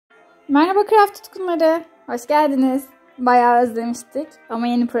Merhaba craft tutkunları, hoş geldiniz. Bayağı özlemiştik ama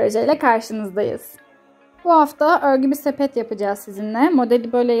yeni projeyle karşınızdayız. Bu hafta örgü bir sepet yapacağız sizinle.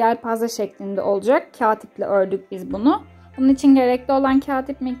 Modeli böyle yelpaze şeklinde olacak. Kağıt iple ördük biz bunu. Bunun için gerekli olan kağıt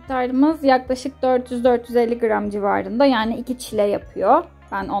ip miktarımız yaklaşık 400-450 gram civarında. Yani 2 çile yapıyor.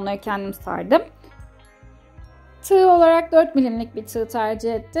 Ben onları kendim sardım. Tığ olarak 4 milimlik bir tığ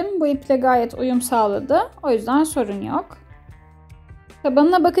tercih ettim. Bu iple gayet uyum sağladı. O yüzden sorun yok.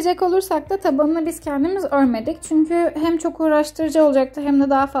 Tabanına bakacak olursak da tabanını biz kendimiz örmedik. Çünkü hem çok uğraştırıcı olacaktı hem de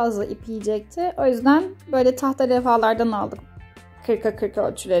daha fazla ip yiyecekti. O yüzden böyle tahta levhalardan aldık 40'a 40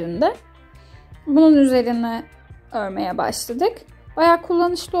 ölçülerinde. Bunun üzerine örmeye başladık. Bayağı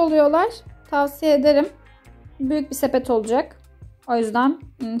kullanışlı oluyorlar. Tavsiye ederim. Büyük bir sepet olacak. O yüzden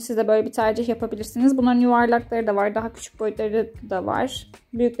siz de böyle bir tercih yapabilirsiniz. Bunların yuvarlakları da var. Daha küçük boyutları da var.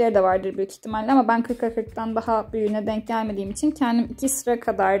 Büyükleri de vardır büyük ihtimalle ama ben 40'a 40'tan daha büyüğüne denk gelmediğim için kendim 2 sıra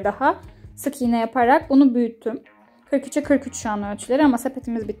kadar daha sık iğne yaparak bunu büyüttüm. 43'e 43 şu an ölçüleri ama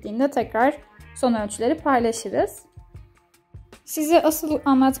sepetimiz bittiğinde tekrar son ölçüleri paylaşırız. Size asıl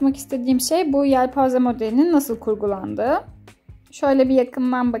anlatmak istediğim şey bu yelpaze modelinin nasıl kurgulandığı. Şöyle bir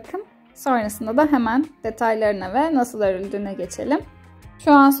yakından bakın. Sonrasında da hemen detaylarına ve nasıl örüldüğüne geçelim.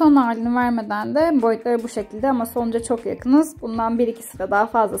 Şu an son halini vermeden de boyutları bu şekilde ama sonuca çok yakınız. Bundan 1-2 sıra daha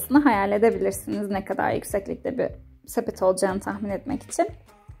fazlasını hayal edebilirsiniz ne kadar yükseklikte bir sepet olacağını tahmin etmek için.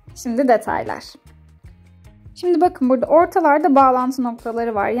 Şimdi detaylar. Şimdi bakın burada ortalarda bağlantı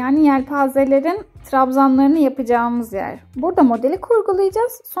noktaları var. Yani yelpazelerin trabzanlarını yapacağımız yer. Burada modeli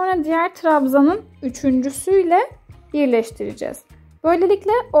kurgulayacağız. Sonra diğer trabzanın üçüncüsüyle birleştireceğiz.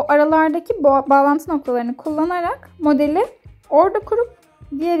 Böylelikle o aralardaki bağlantı noktalarını kullanarak modeli orada kurup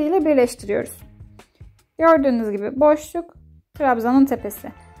diğeriyle birleştiriyoruz. Gördüğünüz gibi boşluk, trabzanın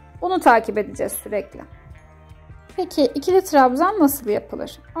tepesi. Bunu takip edeceğiz sürekli. Peki ikili trabzan nasıl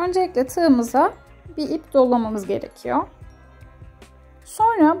yapılır? Öncelikle tığımıza bir ip dolamamız gerekiyor.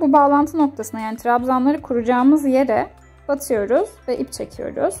 Sonra bu bağlantı noktasına yani trabzanları kuracağımız yere batıyoruz ve ip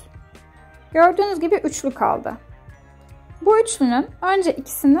çekiyoruz. Gördüğünüz gibi üçlü kaldı. Bu üçlünün önce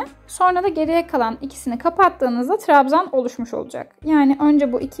ikisini sonra da geriye kalan ikisini kapattığınızda trabzan oluşmuş olacak. Yani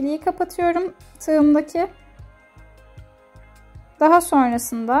önce bu ikiliyi kapatıyorum tığımdaki. Daha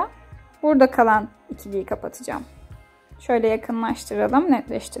sonrasında burada kalan ikiliyi kapatacağım. Şöyle yakınlaştıralım,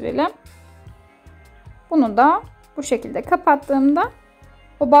 netleştirelim. Bunu da bu şekilde kapattığımda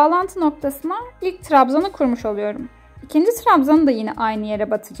o bağlantı noktasına ilk trabzanı kurmuş oluyorum. İkinci trabzanı da yine aynı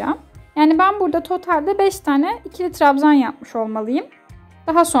yere batacağım. Yani ben burada totalde 5 tane ikili trabzan yapmış olmalıyım.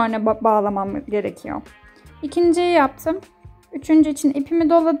 Daha sonra bağlamam gerekiyor. İkinciyi yaptım. Üçüncü için ipimi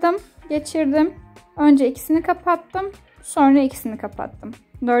doladım, geçirdim. Önce ikisini kapattım, sonra ikisini kapattım.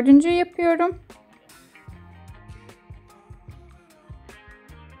 Dördüncüyü yapıyorum.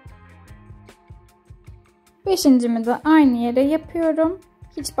 Beşincimi de aynı yere yapıyorum.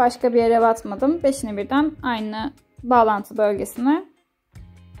 Hiç başka bir yere batmadım. Beşini birden aynı bağlantı bölgesine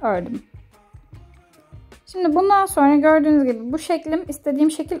ördüm. Şimdi bundan sonra gördüğünüz gibi bu şeklim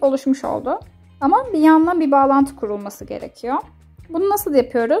istediğim şekil oluşmuş oldu. Ama bir yandan bir bağlantı kurulması gerekiyor. Bunu nasıl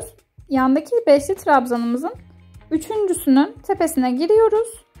yapıyoruz? Yandaki beşli trabzanımızın üçüncüsünün tepesine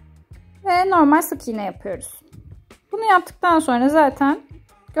giriyoruz ve normal sık iğne yapıyoruz. Bunu yaptıktan sonra zaten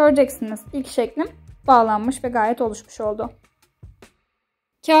göreceksiniz ilk şeklim bağlanmış ve gayet oluşmuş oldu.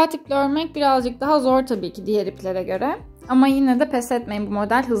 Kağıt iple örmek birazcık daha zor tabii ki diğer iplere göre. Ama yine de pes etmeyin, bu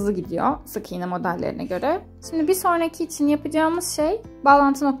model hızlı gidiyor sık iğne modellerine göre. Şimdi bir sonraki için yapacağımız şey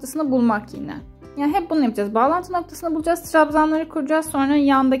bağlantı noktasını bulmak yine. Yani hep bunu yapacağız. Bağlantı noktasını bulacağız, trabzanları kuracağız, sonra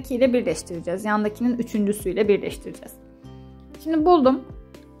yandakiyle birleştireceğiz. Yandakinin üçüncüsüyle birleştireceğiz. Şimdi buldum.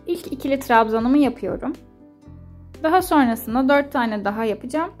 İlk ikili trabzanımı yapıyorum. Daha sonrasında 4 tane daha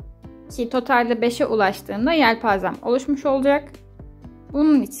yapacağım. Ki totalde 5'e ulaştığımda yelpazem oluşmuş olacak.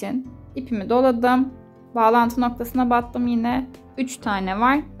 Bunun için ipimi doladım. Bağlantı noktasına battım yine. 3 tane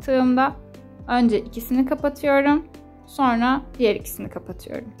var tığımda. Önce ikisini kapatıyorum. Sonra diğer ikisini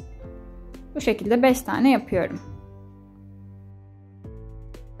kapatıyorum. Bu şekilde 5 tane yapıyorum.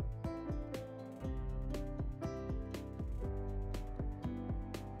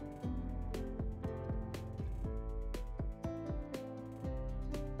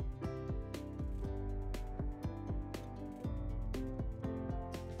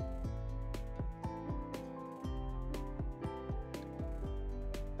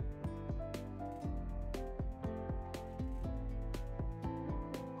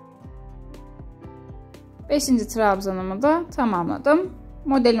 Beşinci trabzanımı da tamamladım.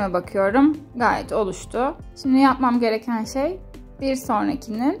 Modelime bakıyorum. Gayet oluştu. Şimdi yapmam gereken şey bir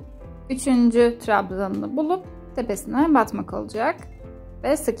sonrakinin üçüncü trabzanını bulup tepesine batmak olacak.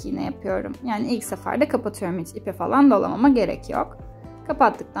 ve sık iğne yapıyorum. Yani ilk seferde kapatıyorum, hiç ipe falan dolamama gerek yok.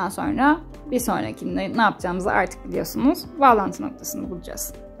 Kapattıktan sonra bir sonrakinde ne yapacağımızı artık biliyorsunuz. Bağlantı noktasını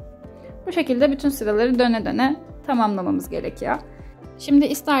bulacağız. Bu şekilde bütün sıraları döne döne tamamlamamız gerekiyor. Şimdi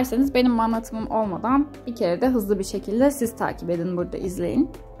isterseniz benim anlatımım olmadan bir kere de hızlı bir şekilde siz takip edin, burada izleyin.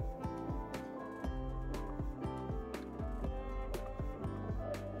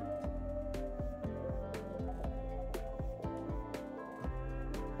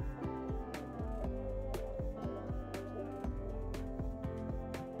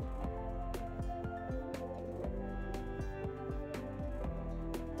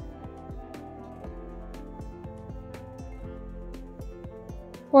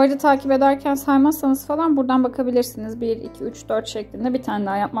 Bu arada takip ederken saymazsanız falan buradan bakabilirsiniz. 1, 2, 3, 4 şeklinde bir tane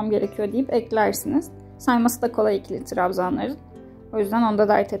daha yapmam gerekiyor deyip eklersiniz. Sayması da kolay ikili trabzanların. O yüzden onda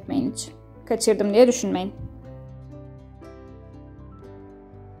dert etmeyin hiç. Kaçırdım diye düşünmeyin.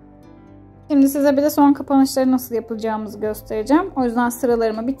 Şimdi size bir de son kapanışları nasıl yapılacağımızı göstereceğim. O yüzden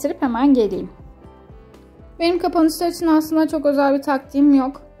sıralarımı bitirip hemen geleyim. Benim kapanışlar için aslında çok özel bir taktiğim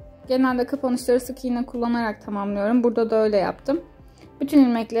yok. Genelde kapanışları sık iğne kullanarak tamamlıyorum. Burada da öyle yaptım. Bütün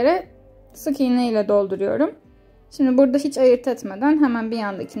ilmekleri sık iğne ile dolduruyorum. Şimdi burada hiç ayırt etmeden hemen bir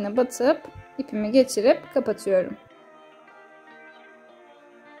yandakine batıp ipimi geçirip kapatıyorum.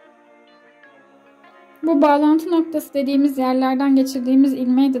 Bu bağlantı noktası dediğimiz yerlerden geçirdiğimiz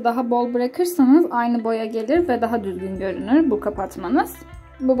ilmeği de daha bol bırakırsanız aynı boya gelir ve daha düzgün görünür bu kapatmanız.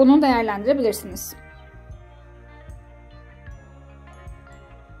 Bunu değerlendirebilirsiniz.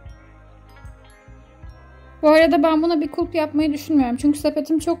 Bu arada ben buna bir kulp yapmayı düşünmüyorum. Çünkü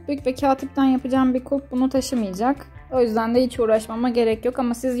sepetim çok büyük ve kağıttan yapacağım bir kulp bunu taşımayacak. O yüzden de hiç uğraşmama gerek yok.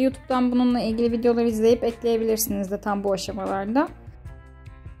 Ama siz YouTube'dan bununla ilgili videolar izleyip ekleyebilirsiniz de tam bu aşamalarda.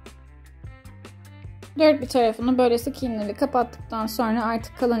 Dört bir tarafını böyle sık iğneli kapattıktan sonra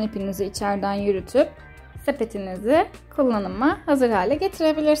artık kalan ipinizi içeriden yürütüp sepetinizi kullanıma hazır hale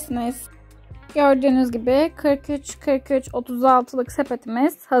getirebilirsiniz. Gördüğünüz gibi 43-43-36'lık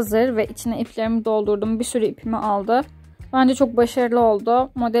sepetimiz hazır ve içine iplerimi doldurdum. Bir sürü ipimi aldı. Bence çok başarılı oldu.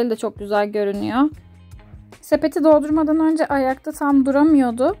 Modeli de çok güzel görünüyor. Sepeti doldurmadan önce ayakta tam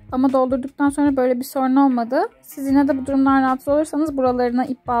duramıyordu. Ama doldurduktan sonra böyle bir sorun olmadı. Siz yine de bu durumdan rahatsız olursanız buralarına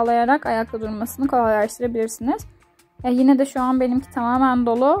ip bağlayarak ayakta durmasını kolaylaştırabilirsiniz. Yine de şu an benimki tamamen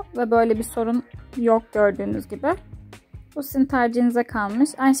dolu ve böyle bir sorun yok gördüğünüz gibi. Bu sizin tercihinize kalmış.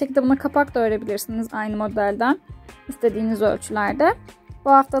 Aynı şekilde buna kapak da örebilirsiniz aynı modelden. İstediğiniz ölçülerde.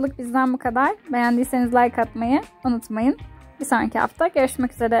 Bu haftalık bizden bu kadar. Beğendiyseniz like atmayı unutmayın. Bir sonraki hafta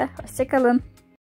görüşmek üzere. Hoşça kalın.